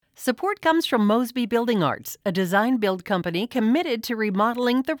Support comes from Mosby Building Arts, a design-build company committed to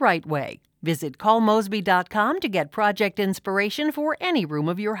remodeling the right way. Visit callmosby.com to get project inspiration for any room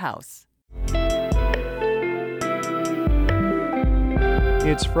of your house.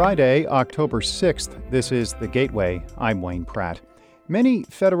 It's Friday, October 6th. This is The Gateway. I'm Wayne Pratt. Many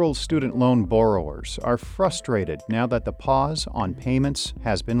federal student loan borrowers are frustrated now that the pause on payments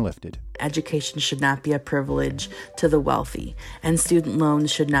has been lifted. Education should not be a privilege to the wealthy, and student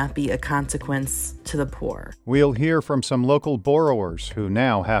loans should not be a consequence to the poor. We'll hear from some local borrowers who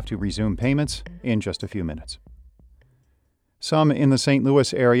now have to resume payments in just a few minutes. Some in the St.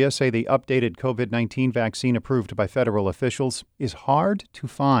 Louis area say the updated COVID-19 vaccine approved by federal officials is hard to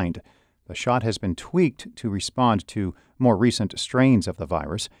find. The shot has been tweaked to respond to more recent strains of the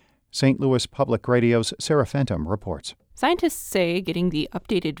virus. St. Louis Public Radio's Sarah Fenton reports. Scientists say getting the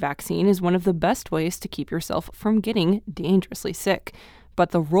updated vaccine is one of the best ways to keep yourself from getting dangerously sick.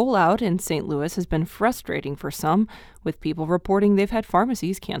 But the rollout in St. Louis has been frustrating for some, with people reporting they've had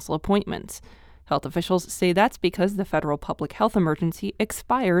pharmacies cancel appointments. Health officials say that's because the federal public health emergency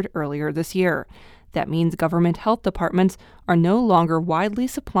expired earlier this year. That means government health departments are no longer widely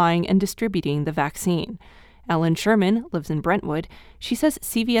supplying and distributing the vaccine. Ellen Sherman lives in Brentwood. She says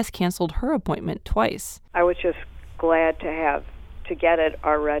CVS canceled her appointment twice. I was just glad to get it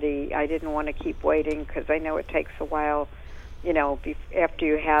already. I didn't want to keep waiting because I know it takes a while, after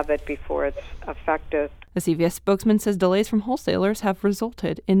you have it before it's effective. The CVS spokesman says delays from wholesalers have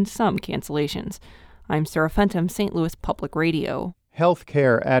resulted in some cancellations. I'm Sarah Fenton, St. Louis Public Radio. Health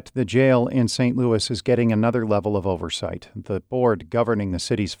care at the jail in St. Louis is getting another level of oversight. The board governing the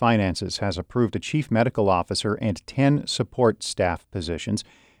city's finances has approved a chief medical officer and 10 support staff positions.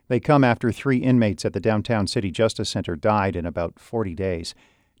 They come after 3 inmates at the downtown City Justice Center died in about 40 days.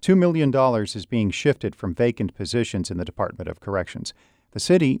 $2 million is being shifted from vacant positions in the Department of Corrections. The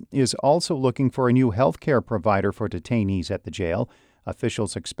city is also looking for a new health care provider for detainees at the jail.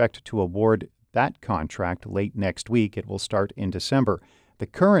 Officials expect to award that contract late next week. It will start in December. The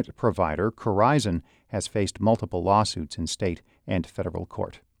current provider, Corizon, has faced multiple lawsuits in state and federal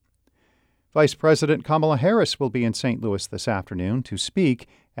court. Vice President Kamala Harris will be in St. Louis this afternoon to speak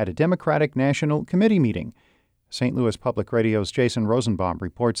at a Democratic National Committee meeting. St. Louis Public Radio's Jason Rosenbaum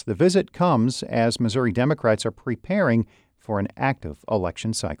reports the visit comes as Missouri Democrats are preparing for an active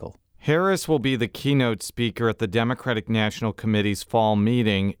election cycle. Harris will be the keynote speaker at the Democratic National Committee's fall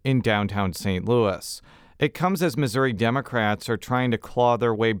meeting in downtown St. Louis. It comes as Missouri Democrats are trying to claw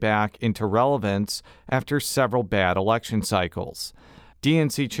their way back into relevance after several bad election cycles.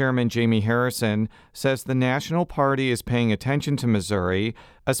 DNC Chairman Jamie Harrison says the National Party is paying attention to Missouri,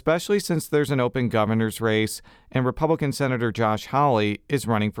 especially since there's an open governor's race and Republican Senator Josh Hawley is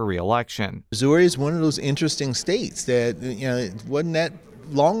running for re-election. Missouri is one of those interesting states that, it wasn't that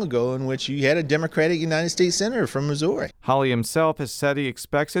long ago in which you had a Democratic United States Senator from Missouri. Hawley himself has said he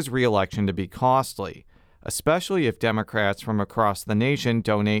expects his re-election to be costly, especially if Democrats from across the nation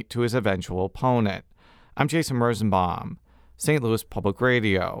donate to his eventual opponent. I'm Jason Rosenbaum, St. Louis Public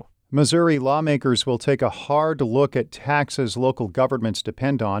Radio. Missouri lawmakers will take a hard look at taxes local governments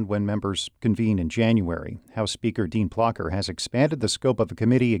depend on when members convene in January. House Speaker Dean Plocher has expanded the scope of a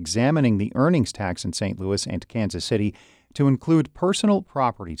committee examining the earnings tax in St. Louis and Kansas City to include personal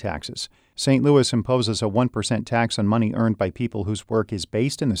property taxes. St. Louis imposes a 1% tax on money earned by people whose work is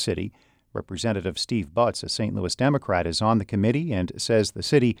based in the city. Representative Steve Butts, a St. Louis Democrat, is on the committee and says the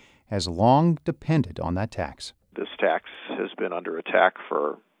city has long depended on that tax. This tax has been under attack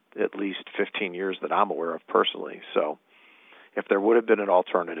for at least 15 years that I'm aware of personally. So if there would have been an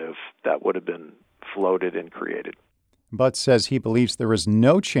alternative, that would have been floated and created. Butts says he believes there is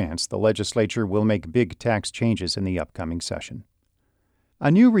no chance the legislature will make big tax changes in the upcoming session. A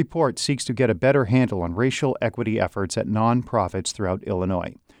new report seeks to get a better handle on racial equity efforts at nonprofits throughout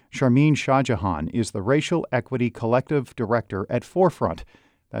Illinois. Sharmeen Shahjahan is the Racial Equity Collective Director at Forefront.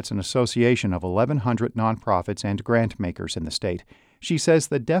 That's an association of 1,100 nonprofits and grant makers in the state. She says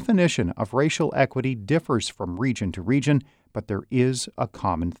the definition of racial equity differs from region to region, but there is a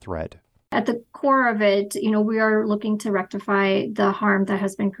common thread. At the core of it, we are looking to rectify the harm that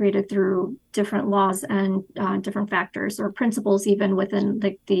has been created through different laws and different factors or principles, even within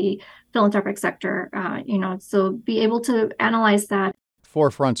the philanthropic sector, so be able to analyze that.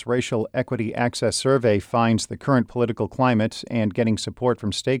 Forefront's Racial Equity Access Survey finds the current political climate and getting support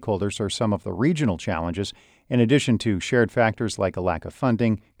from stakeholders are some of the regional challenges, in addition to shared factors like a lack of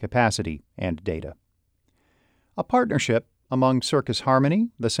funding, capacity, and data. A partnership among Circus Harmony,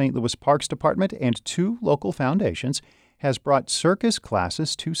 the St. Louis Parks Department, and 2 local foundations has brought circus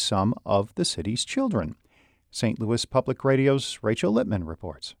classes to some of the city's children. St. Louis Public Radio's Rachel Lippman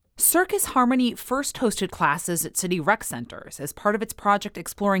reports. Circus Harmony first hosted classes at city rec centers as part of its project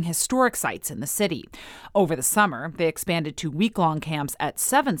exploring historic sites in the city. Over the summer, they expanded to week-long camps at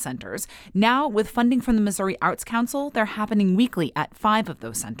 7 centers. Now, with funding from the Missouri Arts Council, they're happening weekly at 5 of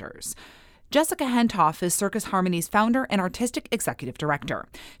those centers. Jessica Hentoff is Circus Harmony's founder and artistic executive director.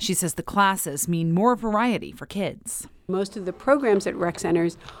 She says the classes mean more variety for kids. Most of the programs at rec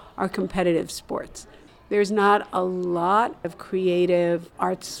centers are competitive sports. There's not a lot of creative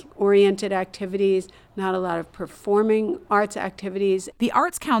arts-oriented activities, not a lot of performing arts activities. The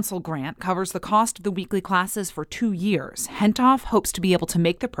Arts Council grant covers the cost of the weekly classes for 2 years. Hentoff hopes to be able to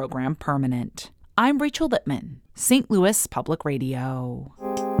make the program permanent. I'm Rachel Lippman, St. Louis Public Radio.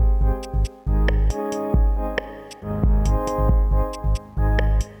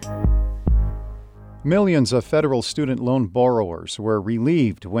 Millions of federal student loan borrowers were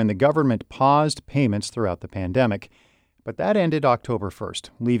relieved when the government paused payments throughout the pandemic. But that ended October 1st,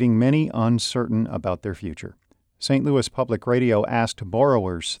 leaving many uncertain about their future. St. Louis Public Radio asked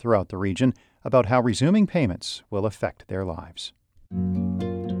borrowers throughout the region about how resuming payments will affect their lives.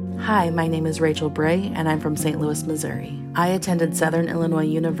 Hi, my name is Rachel Bray, and I'm from St. Louis, Missouri. I attended Southern Illinois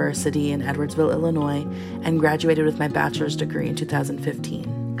University in Edwardsville, Illinois, and graduated with my bachelor's degree in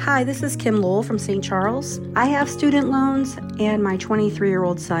 2015. Hi, this is Kim Lowell from St. Charles. I have student loans, and my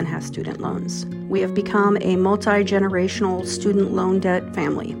 23-year-old son has student loans. We have become a multi-generational student loan debt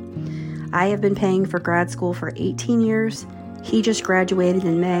family. I have been paying for grad school for 18 years. He just graduated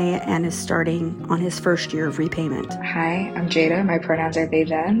in May and is starting on his first year of repayment. Hi, I'm Jada. My pronouns are they,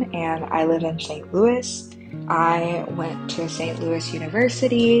 them, and I live in St. Louis. I went to St. Louis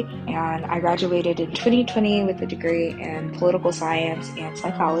University, and I graduated in 2020 with a degree in political science and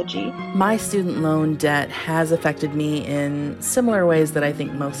psychology. My student loan debt has affected me in similar ways that I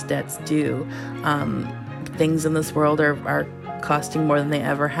think most debts do. Things in this world are costing more than they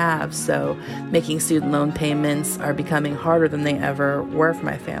ever have, so making student loan payments are becoming harder than they ever were for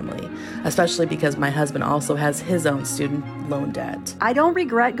my family, especially because my husband also has his own student loan debt. I don't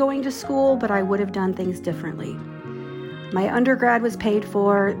regret going to school, but I would have done things differently. My undergrad was paid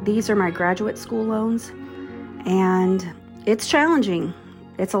for. These are my graduate school loans, and it's challenging.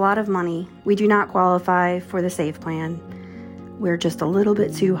 It's a lot of money. We do not qualify for the SAVE plan. We're just a little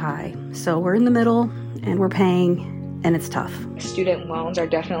bit too high, so we're in the middle, and we're paying, and it's tough. Student loans are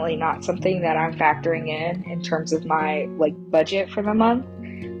definitely not something that I'm factoring in terms of my budget for the month.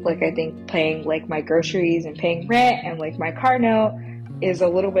 I think paying my groceries and paying rent and my car note is a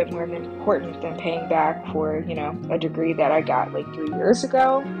little bit more important than paying back for, a degree that I got 3 years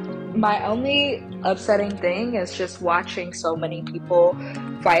ago. My only upsetting thing is just watching so many people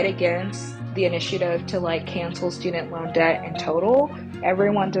fight against the initiative to cancel student loan debt in total.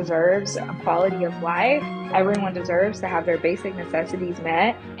 Everyone deserves a quality of life. Everyone deserves to have their basic necessities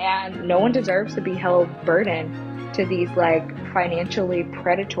met, and no one deserves to be held burdened to these financially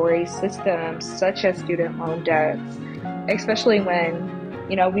predatory systems such as student loan debts, especially when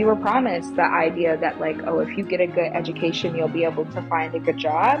we were promised the idea that if you get a good education, you'll be able to find a good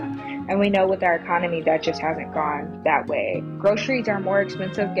job. And we know with our economy, that just hasn't gone that way. Groceries are more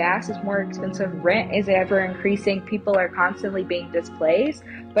expensive. Gas is more expensive. Rent is ever increasing. People are constantly being displaced,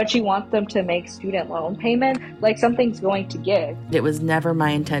 but you want them to make student loan payment something's going to give. It was never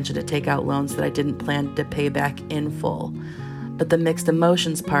my intention to take out loans that I didn't plan to pay back in full. But the mixed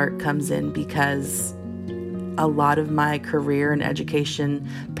emotions part comes in because a lot of my career and education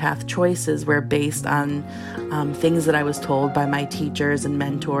path choices were based on things that I was told by my teachers and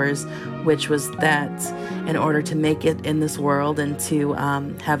mentors, which was that in order to make it in this world and to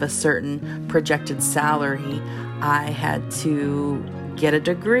have a certain projected salary, I had to get a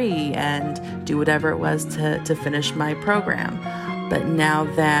degree and do whatever it was to finish my program. But now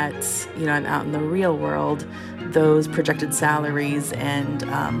that I'm out in the real world, those projected salaries and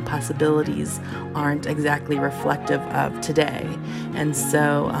possibilities aren't exactly reflective of today. And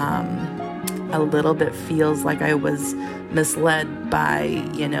so a little bit feels like I was misled by,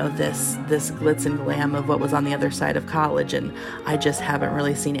 this glitz and glam of what was on the other side of college, and I just haven't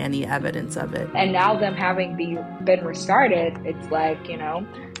really seen any evidence of it. And now them having been restarted, it's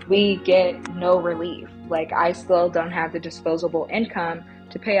we get no relief. I still don't have the disposable income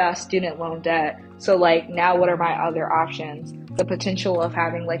to pay off student loan debt. So now what are my other options? The potential of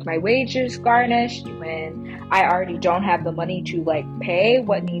having my wages garnished when I already don't have the money to pay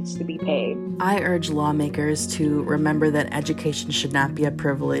what needs to be paid. I urge lawmakers to remember that education should not be a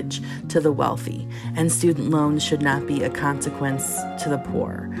privilege to the wealthy, and student loans should not be a consequence to the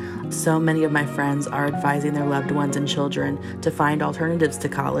poor. So many of my friends are advising their loved ones and children to find alternatives to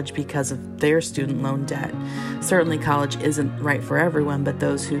college because of their student loan debt. Certainly college isn't right for everyone, but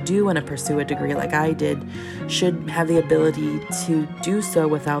those who do want to pursue a degree like I did should have the ability to do so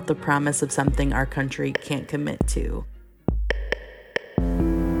without the promise of something our country can't commit to.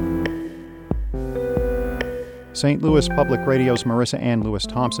 St. Louis Public Radio's Marissa Ann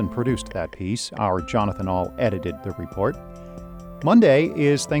Lewis-Thompson produced that piece. Our Jonathan Ahl edited the report. Monday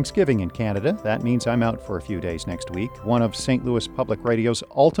is Thanksgiving in Canada. That means I'm out for a few days next week. One of St. Louis Public Radio's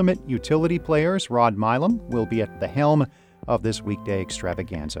ultimate utility players, Rod Milam, will be at the helm of this weekday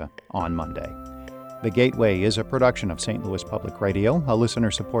extravaganza on Monday. The Gateway is a production of St. Louis Public Radio, a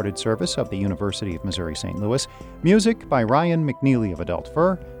listener-supported service of the University of Missouri-St. Louis. Music by Ryan McNeely of Adult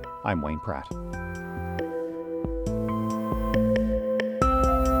Fur. I'm Wayne Pratt.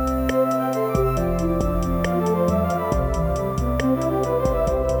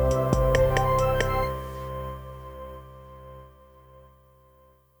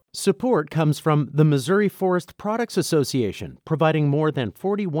 Support comes from the Missouri Forest Products Association, providing more than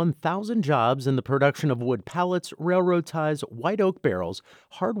 41,000 jobs in the production of wood pallets, railroad ties, white oak barrels,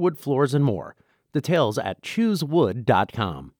 hardwood floors, and more. Details at choosewood.com.